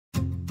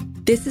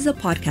This is a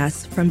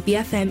podcast from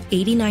BFM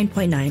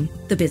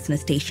 89.9, the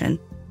business station.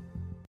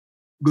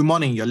 Good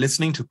morning. You're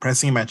listening to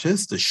Pressing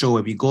Matches, the show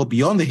where we go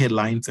beyond the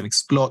headlines and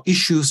explore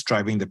issues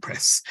driving the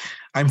press.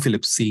 I'm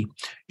Philip C.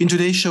 In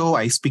today's show,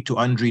 I speak to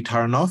Andrei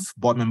Taranov,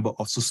 board member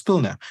of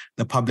Suspilna,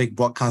 the public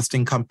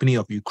broadcasting company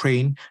of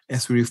Ukraine,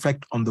 as we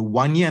reflect on the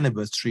one-year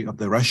anniversary of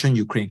the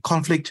Russian-Ukraine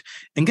conflict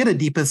and get a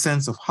deeper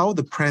sense of how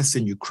the press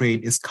in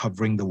Ukraine is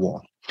covering the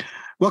war.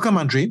 Welcome,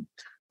 Andrei.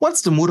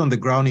 What's the mood on the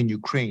ground in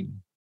Ukraine?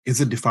 Is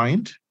it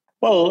defiant?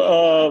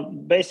 Well,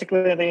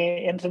 basically,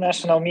 the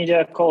international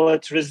media call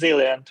it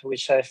resilient,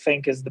 which I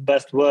think is the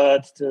best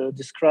word to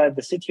describe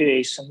the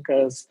situation,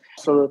 because the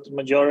absolute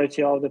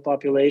majority of the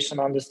population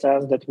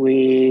understands that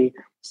we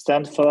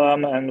stand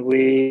firm and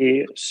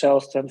we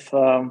shall stand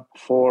firm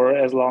for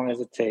as long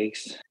as it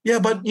takes. Yeah,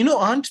 but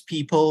aren't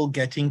people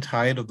getting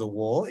tired of the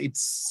war?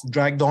 It's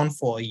dragged on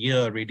for a year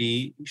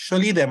already.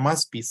 Surely there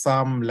must be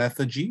some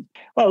lethargy.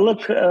 Well,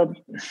 look,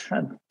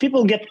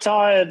 people get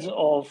tired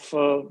of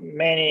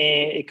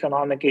many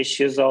economic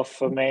issues, of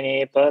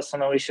many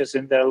personal issues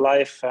in their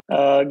life.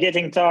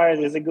 Getting tired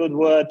is a good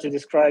word to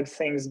describe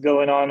things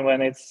going on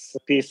when it's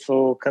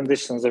peaceful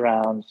conditions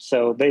around.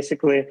 So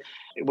basically,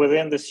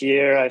 within this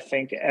year, I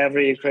think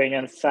every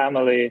Ukrainian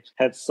family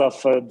had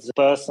suffered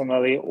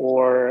personally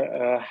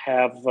or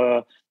have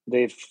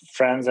the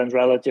friends and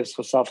relatives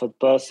who suffered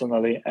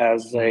personally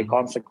as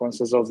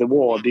consequences of the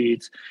war, be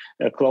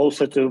it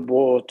closer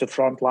to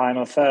front line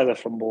or further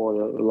from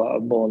border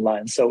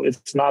line. So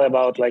it's not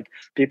about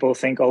people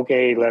think,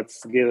 okay,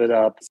 let's give it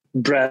a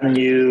brand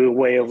new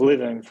way of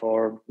living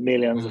for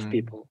millions of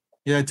people.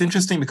 Yeah, it's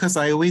interesting because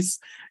I always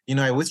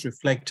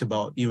reflect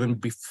about even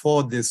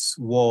before this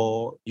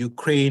war,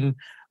 Ukraine,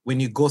 when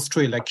you go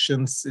through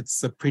elections,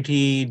 it's a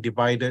pretty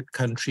divided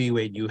country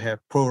where you have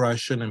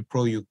pro-Russian and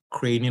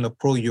pro-Ukrainian or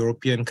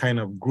pro-European kind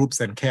of groups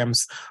and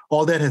camps.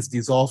 All that has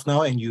dissolved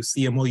now and you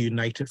see a more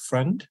united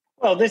front.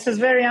 Well, this is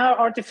very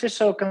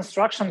artificial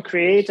construction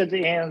created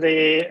in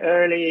the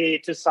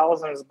early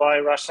 2000s by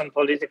Russian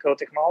political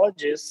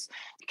technologists.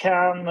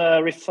 Can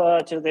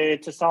refer to the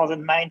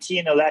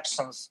 2019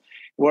 elections,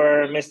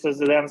 where Mr.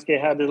 Zelensky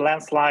had a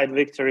landslide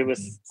victory with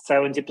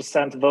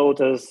 70%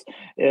 voters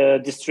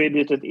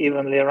distributed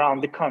evenly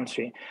around the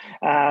country.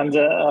 And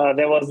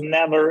there was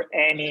never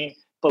any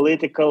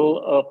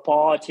political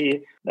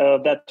party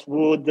that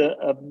would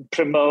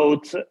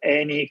promote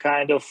any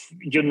kind of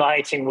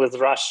uniting with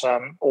Russia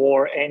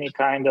or any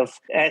kind of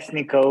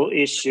ethnical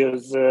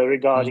issues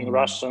regarding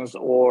Russians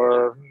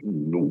or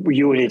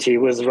unity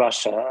with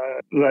Russia.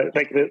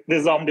 Like the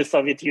zombie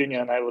Soviet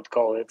Union, I would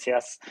call it,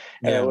 yes,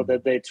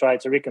 that they try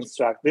to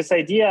reconstruct. This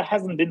idea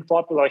hasn't been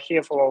popular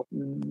here for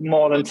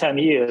more than 10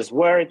 years.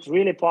 Where it's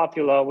really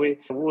popular, we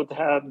would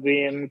have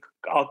been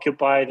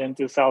occupied in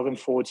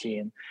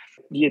 2014.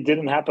 It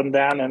didn't happen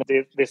then, and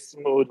this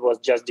mood was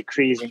just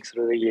decreasing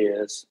through the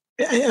years.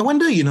 I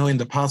wonder, in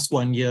the past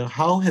 1 year,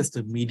 how has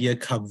the media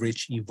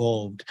coverage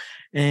evolved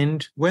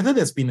and whether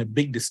there's been a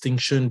big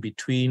distinction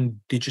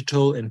between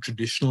digital and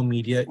traditional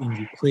media in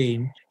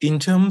Ukraine in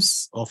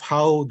terms of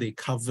how they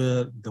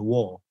cover the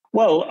war?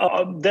 Well,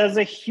 there's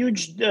a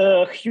huge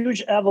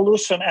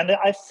evolution, and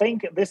I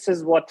think this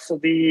is what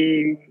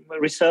the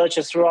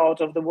researchers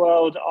throughout of the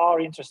world are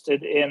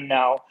interested in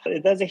now.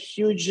 There's a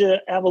huge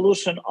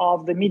evolution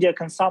of the media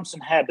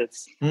consumption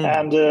habits,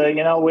 and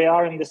we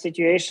are in the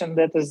situation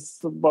that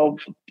is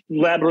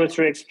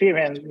laboratory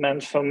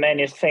experiment for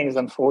many things,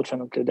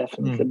 unfortunately,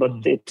 definitely, but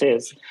it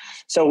is.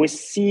 So we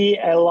see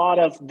a lot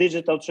of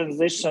digital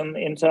transition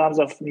in terms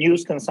of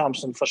news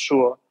consumption for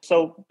sure.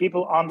 So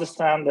people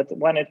understand that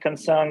when it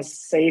concerns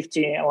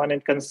safety, when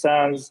it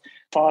concerns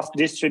fast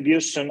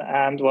distribution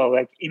and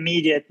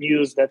immediate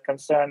news that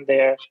concern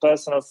their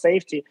personal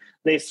safety,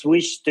 they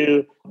switch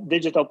to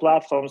digital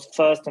platforms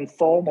first and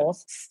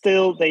foremost.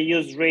 Still, they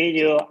use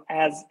radio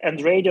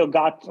and radio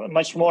got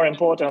much more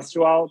important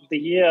throughout the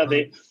year.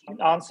 The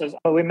answers.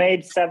 We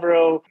made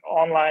several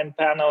online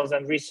panels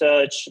and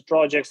research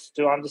projects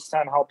to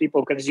understand how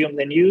people consume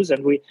the news,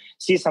 and we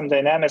see some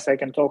dynamics. I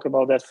can talk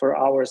about that for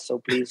hours,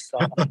 so please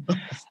stop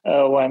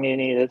when you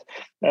need it.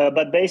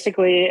 But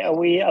basically,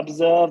 we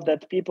observed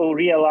that people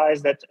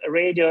realize that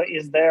radio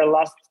is their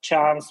last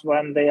chance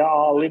when they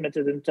are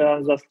limited in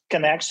terms of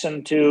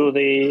connection to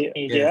the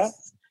media.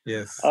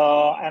 Yes.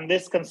 And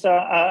this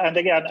concern, and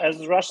again,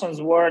 as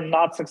Russians were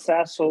not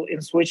successful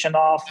in switching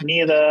off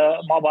neither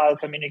mobile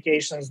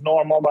communications,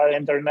 nor mobile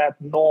internet,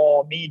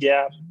 nor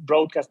media,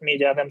 broadcast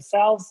media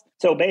themselves.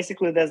 So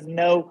basically,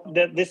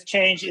 this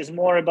change is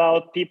more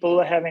about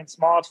people having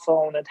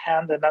smartphone at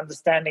hand and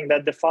understanding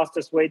that the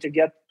fastest way to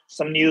get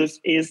some news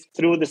is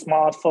through the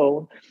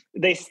smartphone.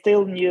 They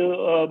still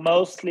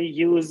mostly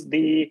use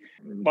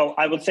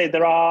I would say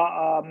there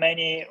are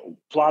many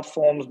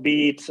platforms,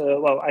 be it,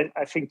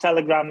 I think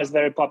Telegram is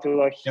very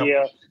popular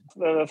here.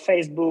 Yep.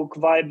 Facebook,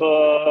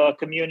 Viber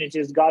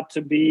communities got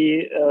to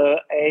be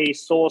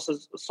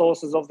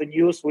sources of the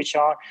news, which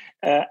are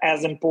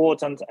as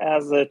important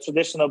as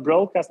traditional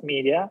broadcast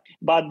media.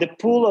 But the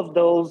pool of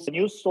those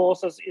news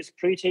sources is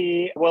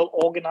pretty well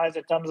organized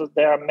in terms of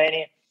there are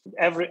many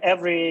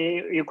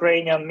Every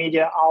Ukrainian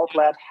media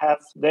outlet has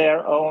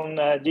their own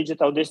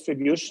digital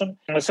distribution.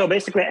 So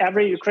basically,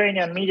 every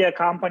Ukrainian media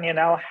company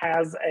now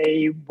has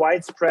a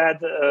widespread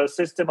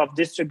system of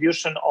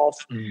distribution of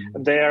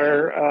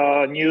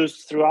their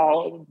news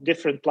throughout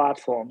different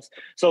platforms,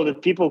 so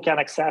that people can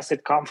access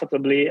it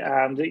comfortably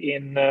and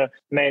in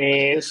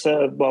many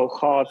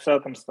hard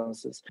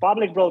circumstances.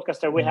 Public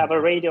broadcaster, we have a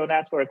radio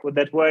network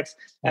that works,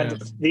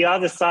 and the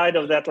other side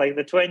of that, like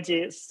the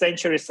 20th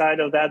century side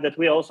of that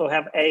we also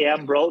have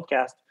AM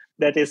broadcast.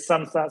 That is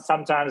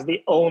sometimes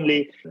the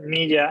only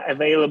media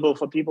available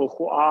for people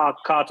who are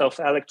cut off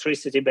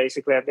electricity,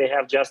 basically, and they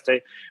have just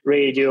a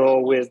radio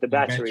with the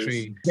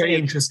batteries. Very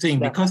interesting,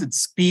 because it's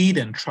speed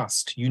and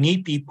trust. You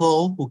need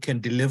people who can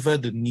deliver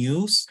the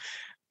news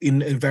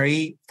in a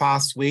very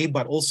fast way,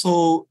 but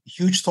also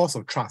huge source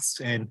of trust.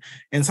 And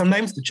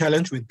sometimes the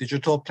challenge with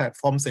digital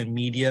platforms and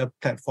media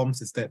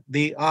platforms is that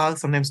they are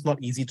sometimes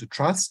not easy to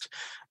trust.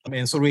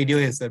 And so radio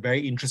is a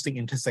very interesting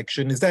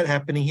intersection. Is that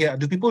happening here?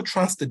 Do people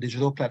trust the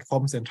digital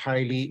platforms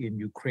entirely in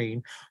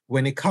Ukraine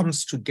when it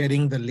comes to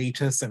getting the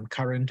latest and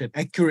current and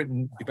accurate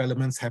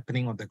developments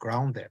happening on the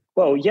ground there?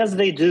 Well, yes,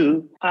 they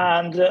do.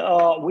 And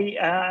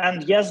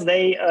yes,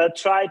 they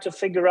try to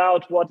figure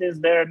out what is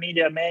their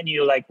media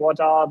menu, like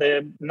what are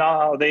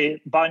the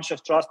bunch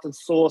of trusted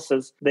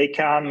sources they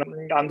can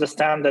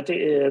understand that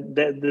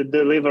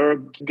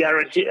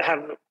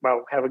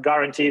have a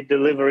guaranteed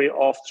delivery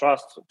of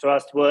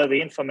trustworthy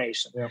information.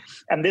 Yeah.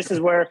 And this is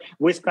where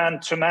we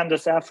spend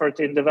tremendous effort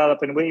in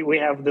developing. We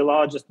have the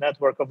largest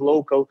network of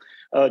local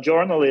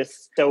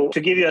journalists. So to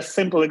give you a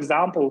simple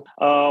example,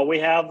 we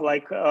have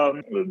like more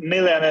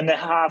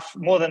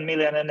than 1.5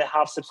 million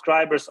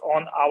subscribers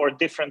on our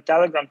different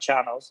Telegram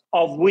channels,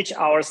 of which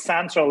our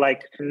central,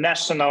 like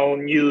national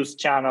news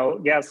channel,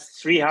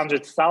 gets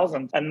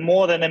 300,000, and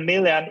more than 1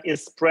 million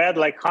is spread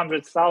like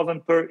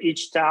 100,000 per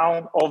each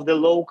town of the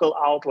local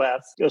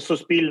outlets,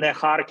 Suspilne,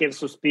 Kharkiv,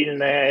 Suspilne,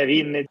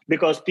 Vinny,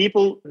 because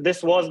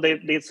this was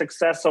the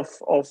success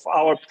of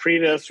our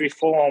previous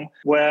reform,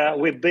 where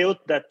we built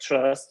that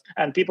trust,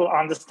 and people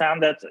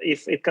understand that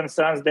if it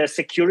concerns their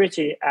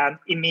security and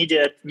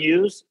immediate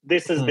news,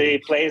 this is the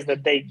place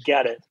that they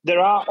get it. There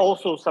are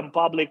also some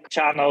public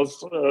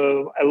channels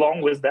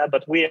along with that,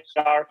 but we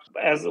are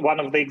as one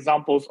of the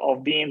examples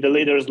of being the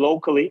leaders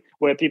locally,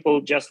 where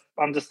people just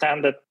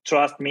understand that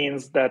trust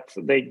means that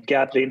they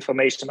get the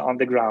information on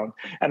the ground.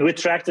 And we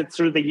tracked it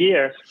through the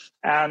year.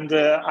 And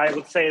I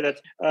would say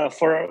that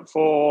for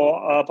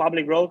a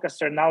public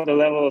broadcaster, now the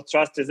level of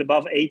trust is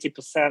above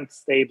 80%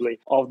 stably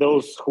of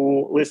those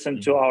who listen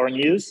to our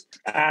news.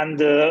 And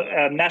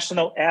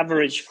national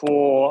average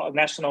for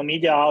national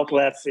media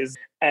outlets is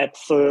at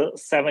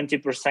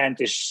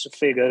 70%-ish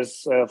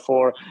figures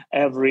for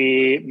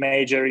every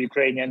major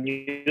Ukrainian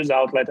news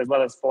outlet, as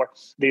well as for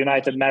the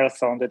United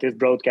Marathon that is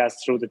broadcast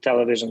through the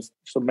televisions,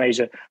 so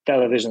major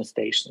television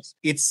stations.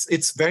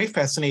 It's very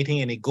fascinating,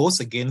 and it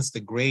goes against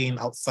the grain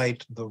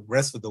outside the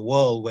rest of the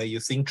world, where you're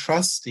seeing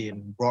trust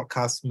in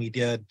broadcast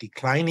media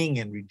declining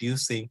and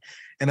reducing.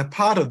 And a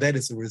part of that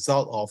is a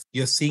result of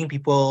you're seeing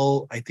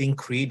people, I think,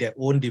 create their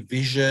own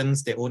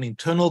divisions, their own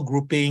internal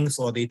groupings,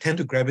 or they tend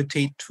to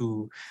gravitate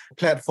to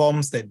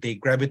platforms that they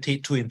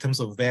gravitate to in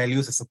terms of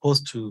values as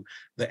opposed to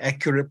the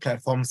accurate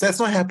platforms. That's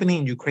not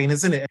happening in Ukraine,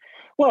 isn't it?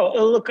 Well,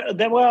 look,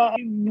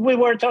 we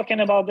were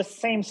talking about the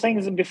same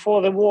things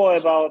before the war,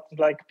 about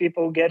like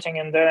people getting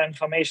in their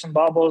information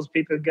bubbles,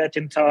 people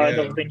getting tired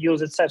of the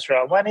news,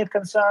 etc. When it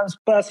concerns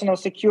personal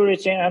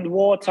security and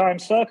wartime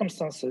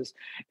circumstances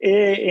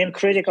in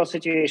critical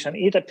situation,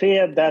 it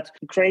appeared that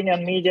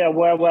Ukrainian media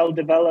were well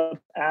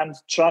developed and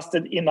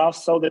trusted enough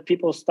so that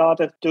people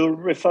started to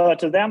refer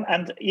to them.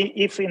 And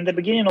if in the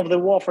beginning of the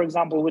war, for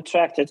example, we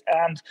tracked it,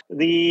 and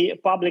the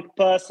public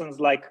persons,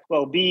 like,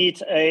 well, be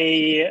it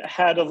a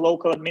head of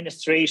local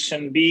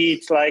administration, be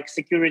it like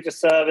security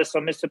service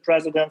or Mr.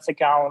 President's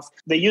accounts,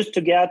 they used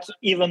to get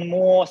even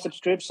more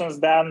subscriptions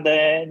than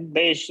the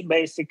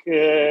basic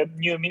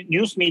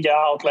news media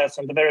outlets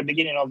in the very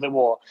beginning of the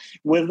war.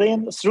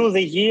 Through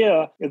the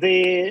year,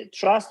 the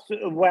trust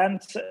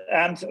went,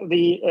 and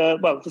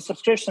the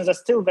subscriptions are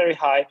still very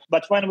high.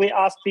 But when we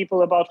ask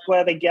people about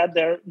where they get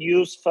their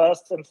news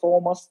first and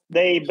foremost,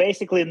 they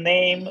basically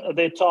name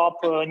the top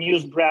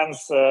news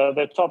brands,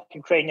 the top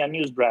Ukrainian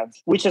news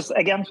brands, which is,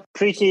 again,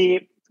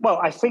 pretty... Well,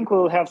 I think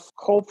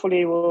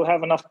hopefully we'll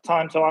have enough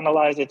time to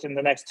analyze it in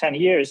the next 10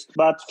 years.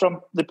 But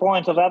from the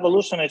point of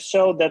evolution, it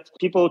showed that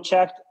people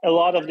checked a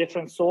lot of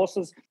different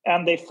sources,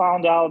 and they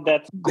found out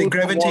that they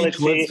gravitate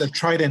towards the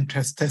tried and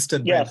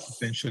tested brands,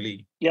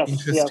 essentially.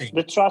 Yes.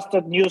 The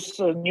trusted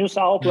news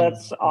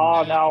outlets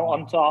are now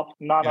on top.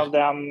 None of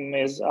them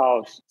is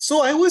out.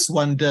 So I always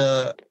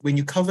wonder, when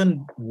you cover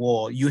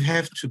war, you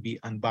have to be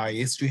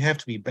unbiased, you have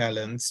to be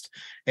balanced.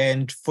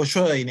 And for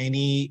sure, in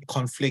any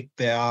conflict,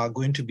 there are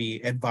going to be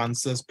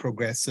advances,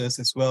 progresses,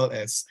 as well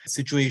as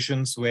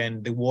situations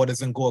when the war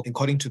doesn't go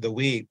according to the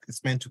way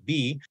it's meant to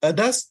be.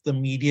 Does the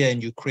media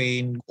in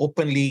Ukraine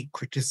openly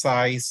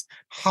criticize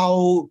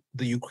how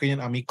the Ukrainian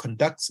army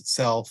conducts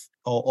itself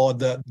or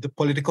the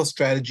political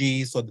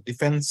strategies or the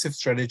defensive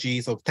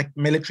strategies or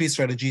military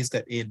strategies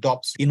that it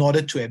adopts in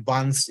order to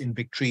advance in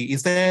victory?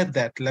 Is there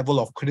that level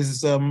of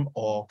criticism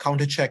or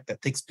countercheck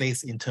that takes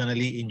place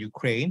internally in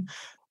Ukraine?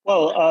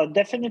 Well,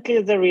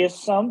 definitely there is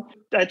some.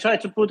 I try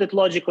to put it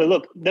logically.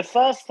 Look, the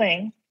first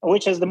thing,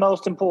 which is the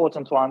most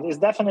important one, is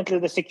definitely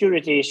the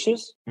security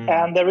issues.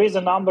 And there is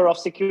a number of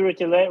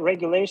security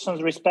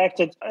regulations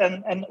respected.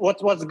 And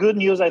what's good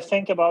news, I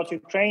think, about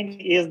Ukraine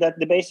is that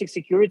the basic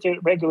security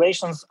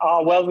regulations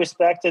are well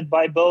respected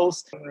by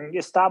both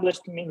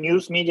established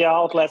news media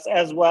outlets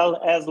as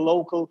well as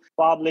local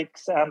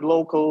publics and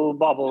local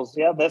bubbles.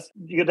 Yeah,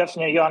 you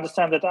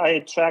understand that I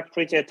track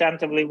pretty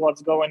attentively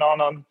what's going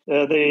on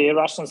the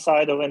Russian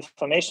side of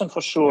information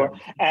for sure.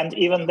 Yeah. And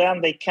even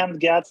then, they can't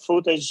get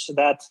footage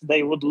that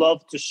they would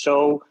love to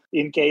show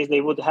in case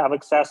they would have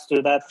access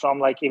to that from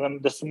like even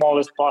the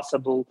smallest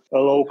possible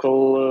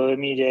local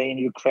media in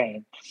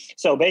Ukraine.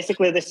 So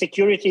basically the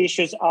security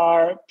issues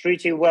are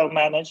pretty well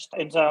managed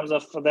in terms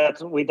of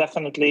that. We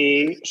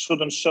definitely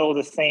shouldn't show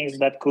the things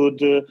that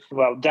could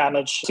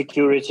damage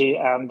security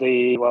and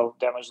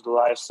damage the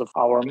lives of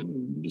our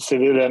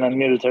civilian and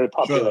military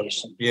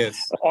population. Sure.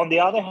 Yes. On the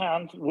other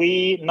hand,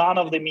 none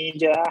of the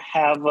media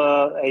have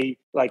a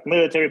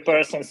military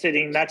person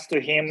sitting next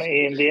to him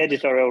in the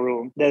editorial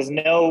room. There's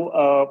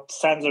no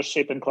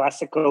censorship in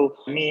classical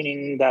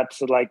meaning that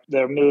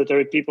there are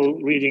military people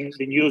reading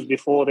the news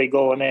before they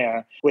go on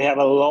air. We have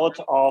a lot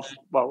of,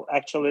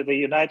 actually the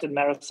United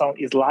Marathon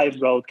is live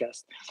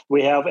broadcast.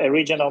 We have a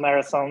regional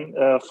marathon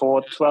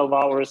for 12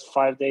 hours,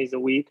 5 days a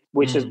week,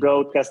 which is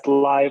broadcast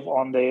live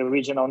on the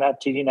regional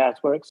TV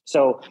networks.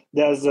 So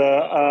there's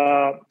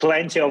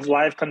plenty of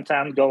live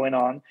content going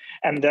on.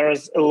 And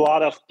there's a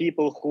lot of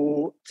people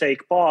who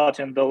take part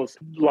in those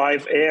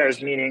live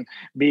airs, meaning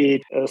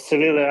be it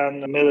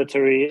civilian,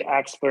 military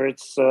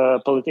experts,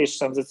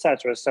 politicians,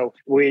 etc. So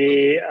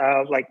we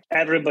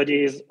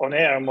everybody is on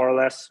air more or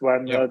less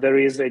when there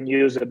is a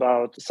news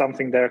about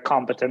something they're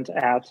competent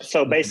at.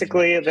 So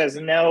basically, there's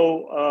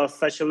no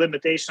such a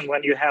limitation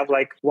when you have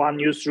one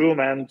newsroom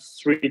and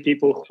 3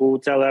 people who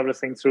tell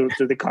everything through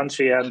to the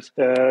country, and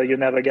you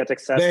never get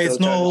access. There's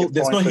no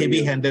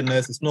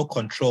heavy-handedness. There's no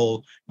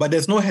control, but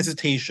there's no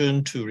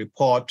hesitation to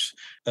report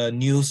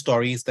news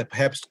stories that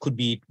perhaps could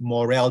be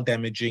morale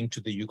damaging to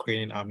the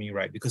Ukrainian army,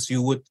 right? Because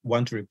you would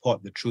want to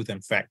report the truth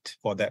and fact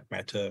for that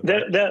matter.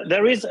 Right?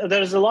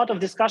 There's a lot of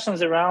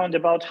discussions around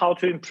about how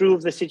to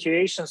improve the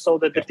situation so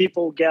that the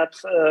people get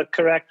a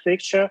correct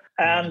picture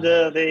and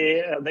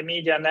the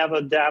media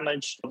never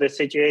damage the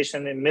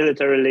situation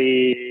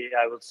militarily,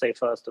 I would say,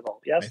 first of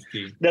all. Yes.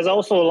 There's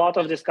also a lot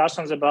of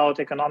discussions about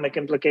economic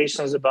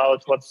implications,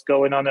 about what's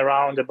going on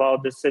around,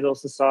 about the civil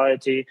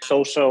society,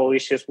 social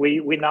issues.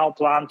 We now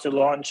plan to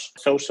launch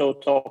social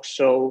talk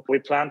show. We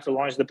plan to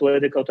launch the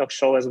political talk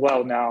show as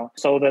well now,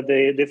 so that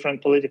the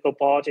different political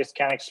parties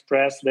can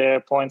express their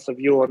points of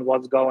view on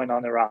what's going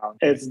on around.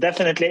 It's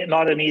definitely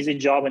not an easy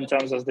job in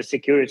terms of the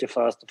security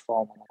first and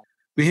foremost.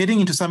 We're heading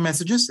into some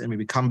messages, and when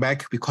we come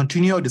back, we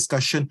continue our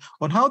discussion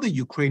on how the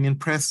Ukrainian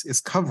press is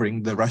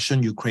covering the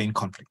Russian-Ukraine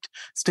conflict.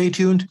 Stay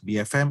tuned,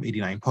 BFM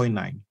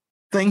 89.9.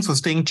 Thanks for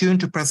staying tuned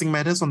to Pressing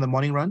Matters on the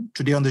Morning Run.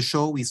 Today on the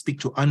show, we speak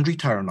to Andriy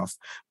Taranov,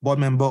 board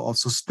member of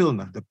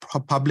Suspilna, the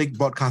public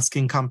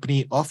broadcasting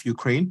company of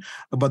Ukraine,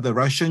 about the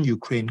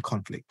Russian-Ukraine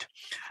conflict.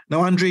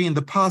 Now, Andriy, in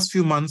the past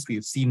few months,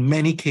 we've seen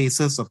many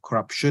cases of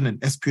corruption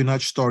and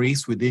espionage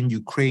stories within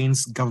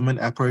Ukraine's government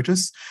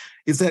apparatus.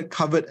 Is that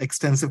covered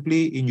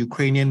extensively in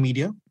Ukrainian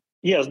media?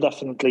 Yes,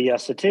 definitely.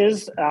 Yes, it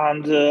is.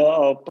 And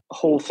the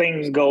whole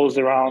thing goes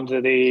around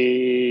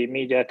the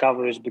media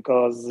coverage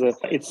because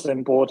it's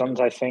important,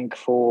 I think,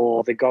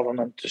 for the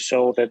government to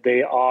show that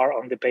they are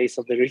on the pace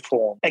of the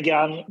reform.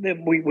 Again,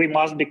 we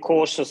must be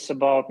cautious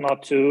about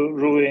not to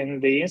ruin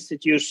the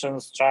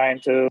institutions,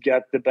 trying to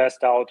get the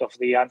best out of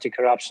the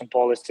anti-corruption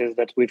policies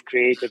that we've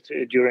created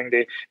during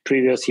the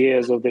previous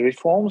years of the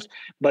reforms.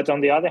 But on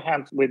the other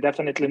hand, we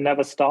definitely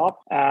never stop.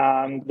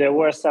 And there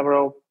were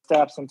several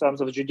steps in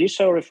terms of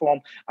judicial reform.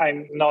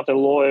 I'm not a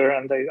lawyer,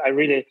 and I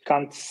really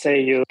can't say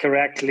you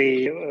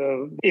correctly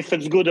if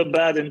it's good or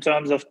bad in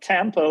terms of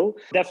tempo.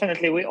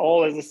 Definitely, we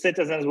all, as the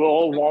citizens, we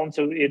all want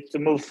it to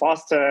move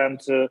faster, and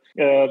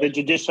the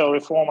judicial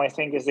reform, I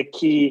think, is a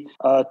key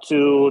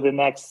to the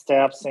next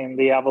steps in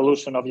the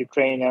evolution of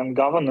Ukrainian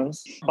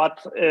governance. But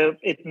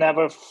it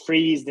never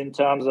freezed in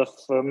terms of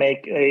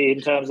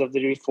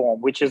the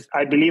reform, which is,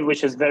 I believe,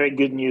 very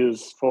good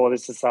news for the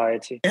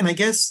society. And I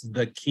guess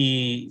the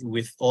key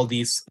with all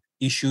these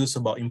issues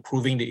about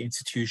improving the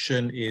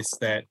institution is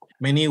that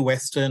many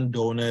Western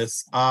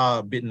donors are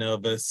a bit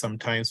nervous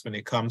sometimes when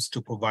it comes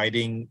to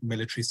providing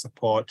military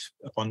support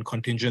on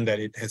contingent that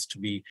it has to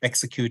be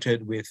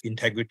executed with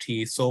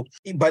integrity. So,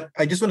 but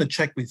I just want to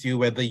check with you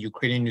whether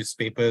Ukrainian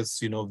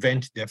newspapers,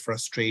 vent their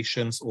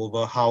frustrations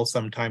over how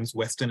sometimes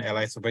Western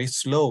allies are very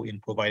slow in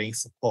providing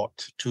support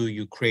to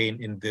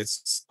Ukraine in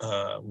this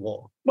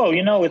war. Well,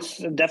 it's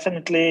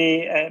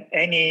definitely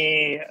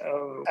any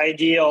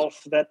idea of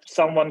that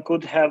someone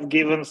could have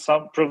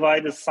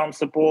provided some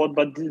support,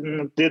 but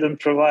didn't president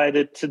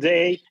provided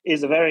today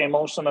is a very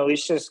emotional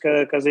issue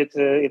because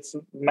it's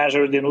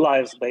measured in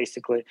lives,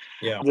 basically.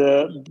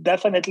 Yeah.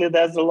 Definitely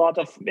there's a lot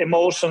of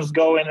emotions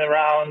going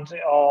around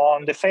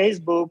on the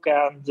Facebook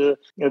and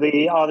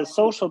the other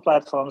social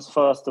platforms,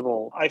 first of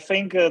all. I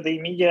think the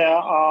media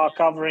are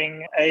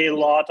covering a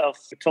lot of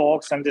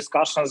talks and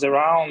discussions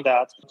around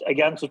that,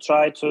 again, to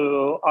try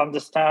to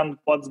understand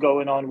what's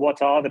going on,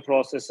 what are the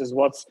processes,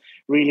 what's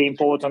really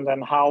important,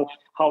 and how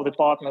the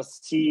partners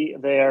see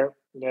their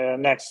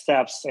next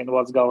steps in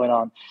what's going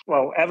on.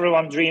 Well,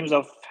 everyone dreams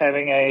of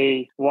having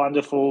a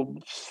wonderful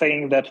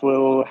thing that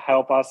will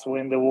help us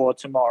win the war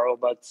tomorrow.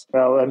 But,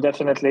 well, and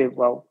definitely,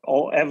 well,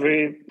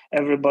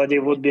 everybody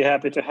would be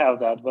happy to have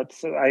that. But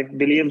I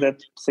believe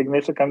that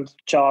significant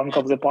chunk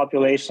of the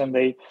population,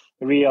 they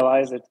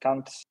realize it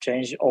can't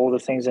change all the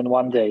things in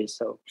one day.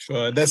 So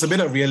sure, there's a bit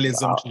of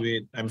realism to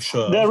it, I'm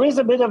sure. There is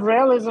a bit of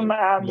realism,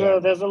 and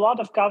there's a lot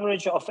of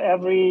coverage of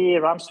every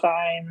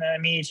Ramstein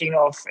meeting,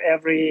 of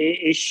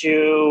every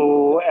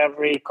issue,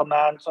 every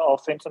comment of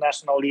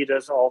international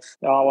leaders, of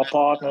our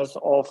partners,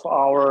 of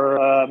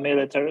our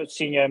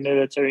senior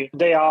military.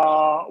 They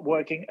are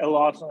working a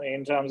lot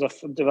in terms of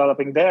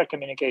developing their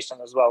communication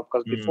as well,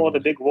 because before the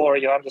big war,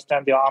 you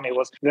understand, the army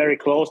was very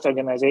closed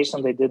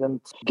organization. They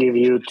didn't give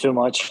you too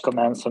much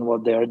comments on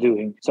what they are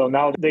doing. So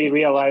now they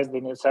realize the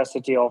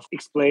necessity of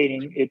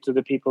explaining it to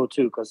the people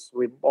too, because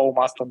we all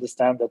must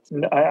understand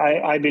that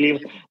I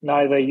believe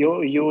neither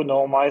you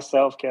nor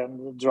myself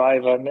can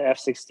drive an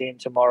F-16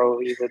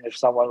 tomorrow, even if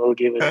someone will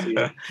give it to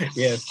you.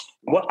 Yes.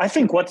 Well, I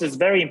think what is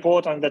very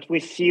important that we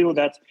feel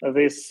that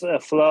this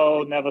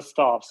flow never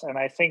stops. And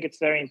I think it's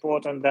very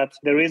important that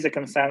there is a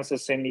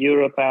consensus in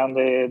Europe and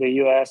the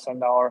US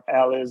and our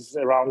allies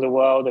around the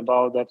world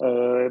about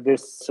that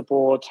this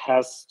support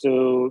has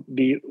to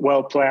be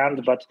well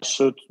planned, but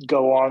should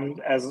go on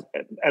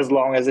as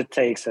long as it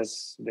takes,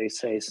 as they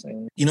say.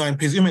 You know, I'm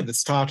presuming at the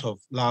start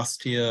of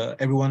last year,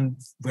 everyone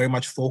very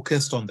much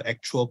focused on the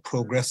actual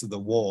progress of the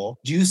war.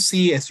 Do you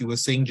see, as you were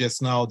saying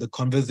just now, the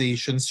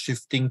conversations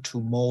shifting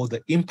to more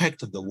the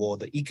impact of the war,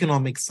 the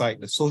economic side,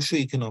 the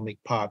socio-economic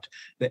part,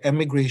 the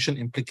immigration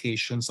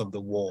implications of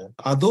the war?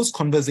 Are those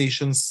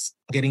conversations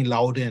getting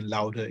louder and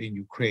louder in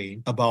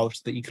Ukraine about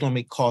the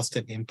economic cost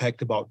and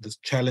impact, about the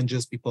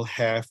challenges people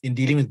have in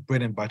dealing with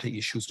bread and butter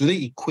issues? Do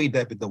they equate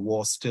that with the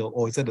war still,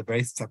 or is that a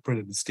very separate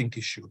and distinct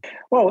issue?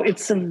 Well,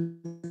 it's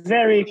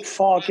very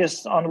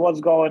focused on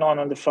what's going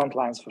on the front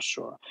lines, for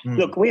sure.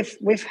 Look,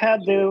 we've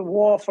had the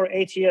war for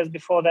 8 years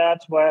before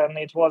that, when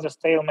it was a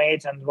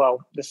stalemate, and, well,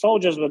 the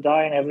soldiers were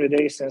dying every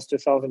day since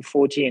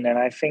 2014, and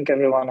I think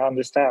everyone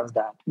understands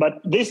that.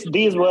 But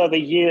these were the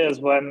years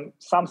when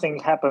something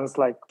happens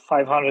like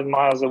 500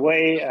 miles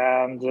away,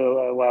 and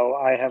well,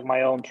 I have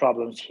my own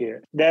problems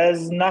here.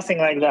 There's nothing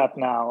like that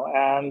now,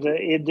 and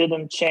it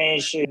didn't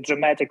change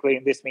dramatically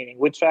in this meeting.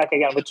 We track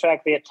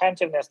the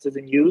attentiveness to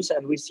the news,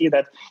 and we see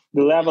that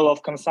the level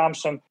of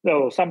consumption,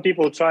 some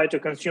people try to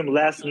consume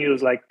less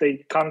news, like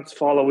they can't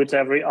follow it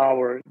every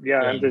hour.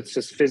 And it's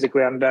just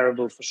physically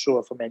unbearable for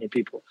sure for many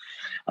people.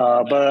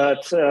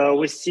 But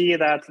we see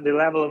that the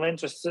level of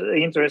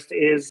interest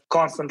is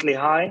constantly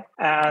high,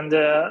 and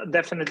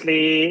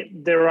definitely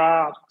there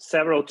are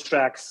several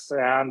tracks,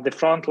 and the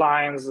front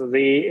lines,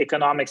 the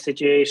economic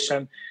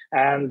situation,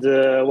 and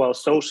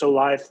social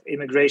life,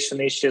 immigration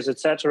issues,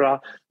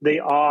 etc. They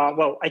are,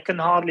 well, I can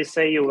hardly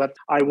say you that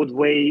I would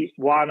weigh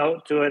one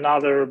to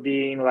another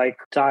being like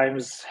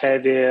times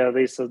heavier,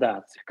 this or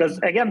that. Because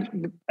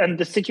again, and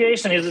the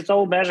situation is, it's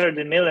all measured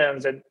in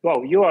millions. And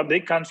well, you are a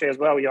big country as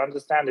well. You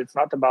understand it's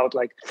not about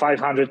like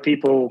 500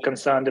 people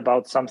concerned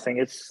about something.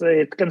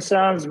 It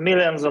concerns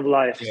millions of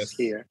lives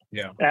here.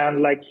 Yeah.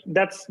 And like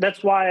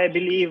that's why I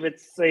believe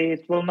it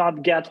will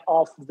not get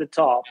off the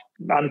top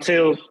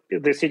until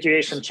the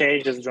situation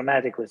changes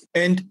dramatically.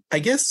 And I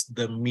guess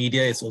the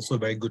media is also a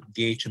very good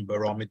gauge and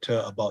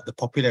barometer about the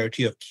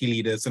popularity of key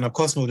leaders. And of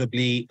course,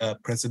 notably,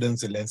 President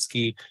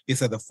Zelensky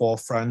is at the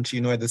forefront.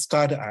 You know, at the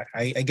start,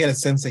 I get a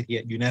sense that he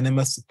had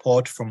unanimous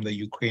support from the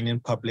Ukrainian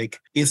public.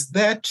 Is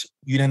that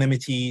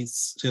unanimity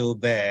still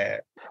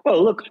there?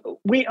 Well, look,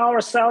 we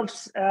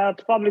ourselves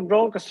at Public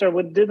Broadcaster,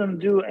 we didn't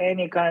do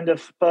any kind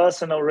of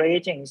personal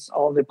ratings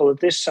of the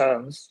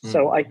politicians.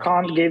 So I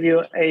can't give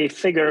you a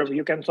figure.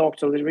 You can talk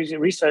to the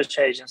research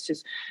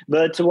agencies.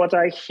 But what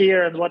I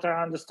hear and what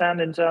I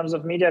understand in terms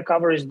of media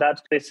coverage,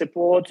 that the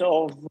support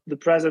of the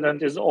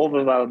president is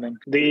overwhelming.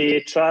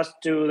 The trust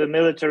to the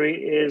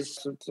military is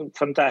at a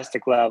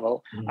fantastic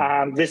level.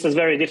 And this is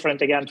very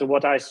different, again, to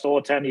what I saw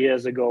 10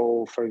 years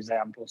ago, for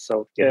example.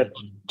 So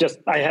just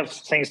I have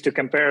things to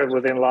compare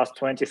within last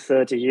 20,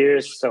 30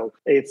 years. So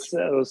it's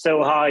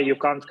so high, you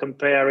can't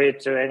compare it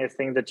to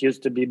anything that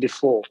used to be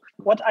before.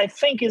 What I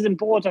think is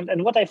important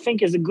and what I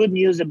think is a good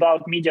news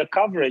about media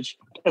coverage,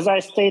 as I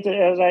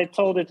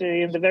told it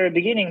in the very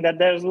beginning, that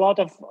there's a lot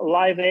of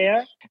live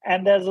air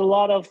and there's a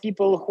lot of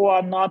people who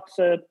are not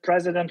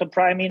president or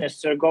prime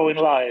minister going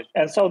live.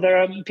 And so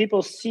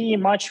people see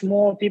much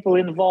more people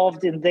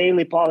involved in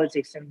daily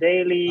politics and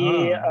daily,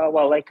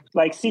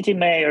 like city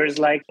mayors,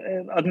 like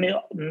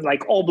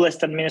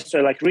oblast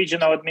administrators, like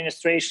regional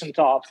administration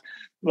tops,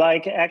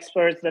 like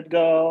experts that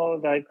go,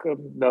 like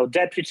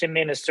deputy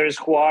ministers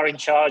who are in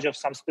charge of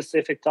some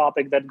specific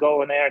topic that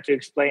go on air to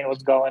explain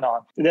what's going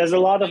on. There's a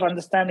lot of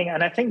understanding.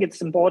 And I think it's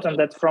important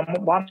that from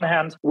one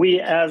hand, we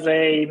as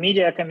a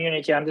media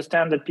community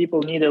understand that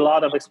people need a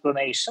lot of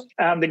explanation.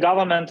 And the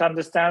government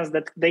understands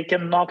that they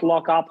cannot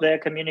lock up their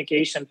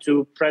communication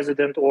to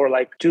president or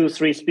like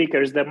 2-3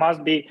 speakers. There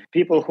must be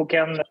people who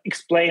can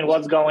explain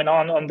what's going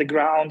on the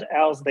ground,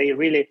 else they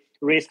really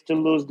risk to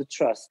lose the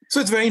trust.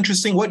 So it's very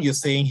interesting. What you're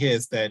saying here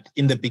is that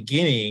in the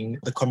beginning,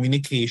 the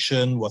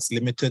communication was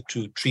limited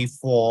to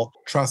 3-4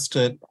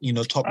 trusted,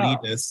 top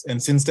leaders.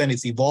 And since then,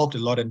 it's evolved a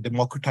lot and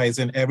democratized,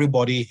 and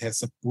everybody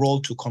has a role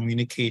to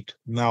communicate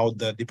now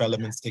the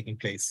developments taking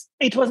place.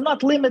 It was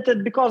not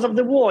limited because of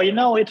the war.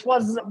 It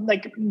was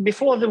like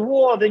before the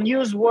war, the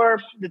news were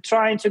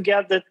trying to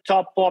get the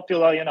top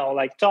popular,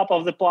 like top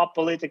of the pop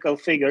political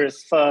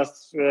figures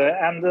first.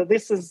 And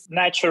this is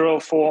natural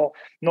for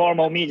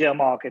normal media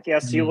market.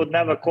 Yes, you would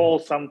never call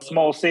some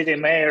small city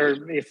mayor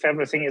if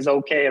everything is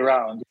okay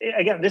around.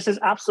 Again, this is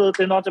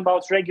absolutely not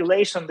about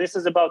regulation. This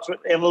is about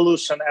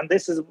evolution. And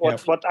this is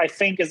what I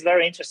think is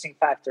very interesting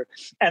factor.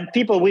 And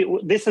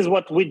this is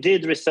what we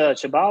did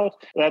research about,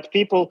 that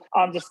people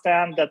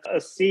understand that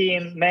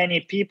seeing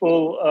many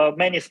people,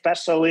 many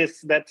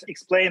specialists that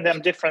explain them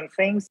different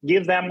things,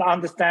 give them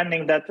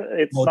understanding that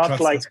it's more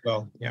not like,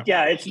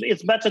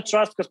 it's better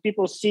trust because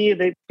people see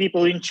the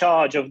people in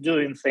charge of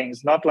doing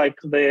things, not like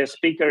the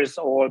speakers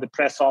or the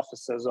press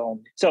officers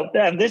only. So,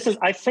 and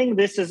I think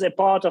this is a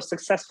part of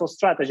successful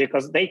strategy,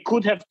 because they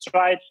could have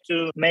tried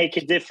to make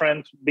it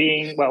different,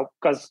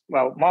 because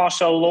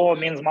martial law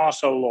means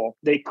martial law.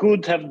 They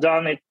could have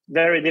done it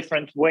very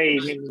different way.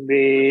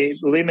 They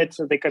limit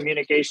the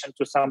communication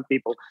to some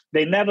people.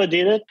 They never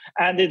did it,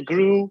 and it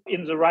grew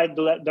in the right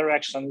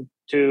direction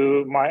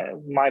to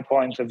my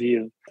point of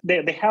view.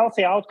 The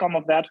healthy outcome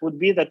of that would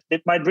be that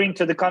it might bring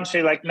to the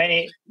country like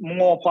many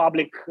more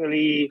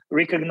publicly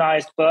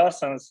recognized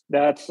persons,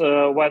 that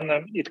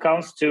when it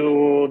comes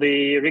to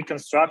the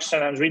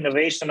reconstruction and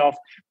renovation of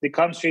the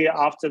country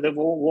after the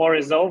war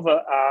is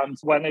over, and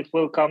when it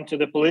will come to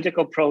the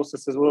political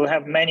processes, we'll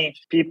have many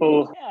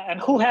people and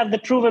who have the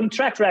proven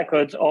track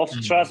record of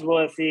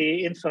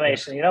trustworthy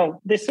information.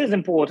 This is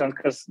important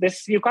because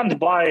you can't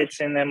buy it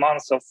in a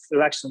month of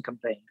election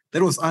campaign.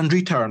 That was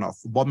Andriy Taranov,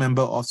 board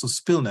member of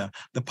Suspilne,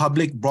 the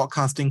public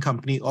broadcasting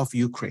company of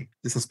Ukraine.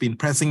 This has been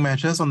Pressing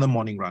Matters on the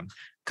Morning Run.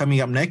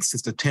 Coming up next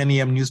is the 10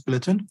 a.m. news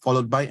bulletin,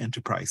 followed by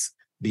Enterprise,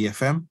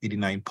 BFM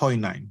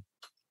 89.9.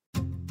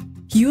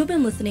 You have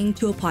been listening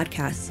to a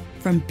podcast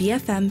from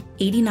BFM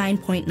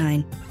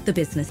 89.9, the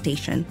business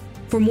station.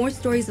 For more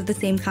stories of the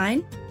same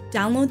kind,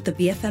 download the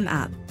BFM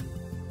app.